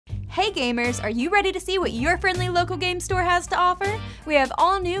Hey gamers, are you ready to see what your friendly local game store has to offer? We have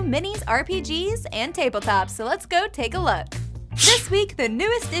all new minis, RPGs, and tabletops, so let's go take a look. This week, the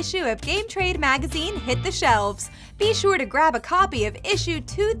newest issue of Game Trade magazine hit the shelves. Be sure to grab a copy of issue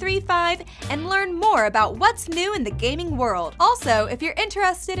 235 and learn more about what's new in the gaming world. Also, if you're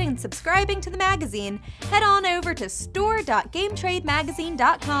interested in subscribing to the magazine, head on over to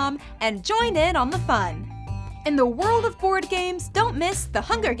store.gametrademagazine.com and join in on the fun. In the world of board games, don't miss The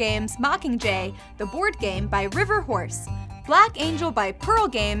Hunger Games: MockingJay, the board game by River Horse, Black Angel by Pearl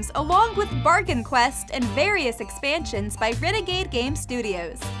Games, along with Bargain Quest and various expansions by Renegade Game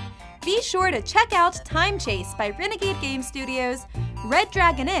Studios. Be sure to check out Time Chase by Renegade Game Studios, Red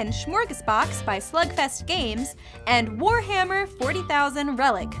Dragon Inn: Smorgasbox by Slugfest Games, and Warhammer 40,000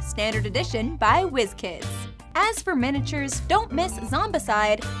 Relic Standard Edition by Wizkids. As for miniatures, don't miss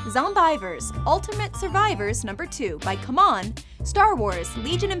Zombicide, Zombivors, Ultimate Survivors No. 2 by CMON, Star Wars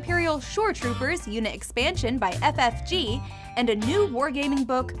Legion Imperial Shoretroopers Unit Expansion by FFG, and a new wargaming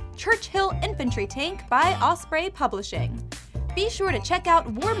book, Churchill Infantry Tank by Osprey Publishing. Be sure to check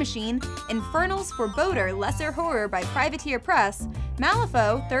out Warmachine, Infernals Foreboder Lesser Horror by Privateer Press,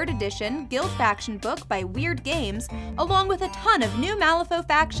 Malifaux 3rd Edition Guild Faction Book by Wyrd Games, along with a ton of new Malifaux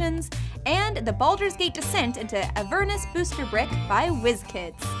factions, and the Baldur's Gate Descent into Avernus Booster Brick by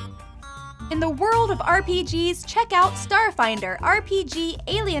Wizkids. In the world of RPGs, check out Starfinder RPG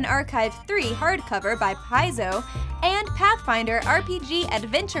Alien Archive 3 hardcover by Paizo and Pathfinder RPG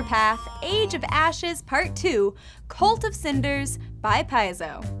Adventure Path Age of Ashes Part 2 Cult of Cinders by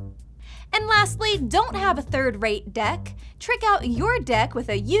Paizo. And lastly, don't have a third-rate deck? Trick out your deck with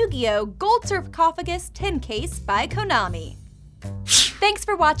a Yu-Gi-Oh! Gold Sarcophagus tin case by Konami. Thanks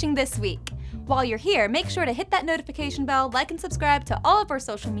for watching this week. While you're here, make sure to hit that notification bell, like and subscribe to all of our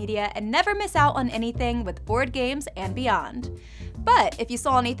social media, and never miss out on anything with board games and beyond. But if you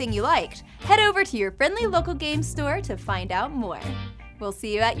saw anything you liked, head over to your friendly local game store to find out more. We'll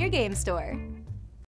see you at your game store.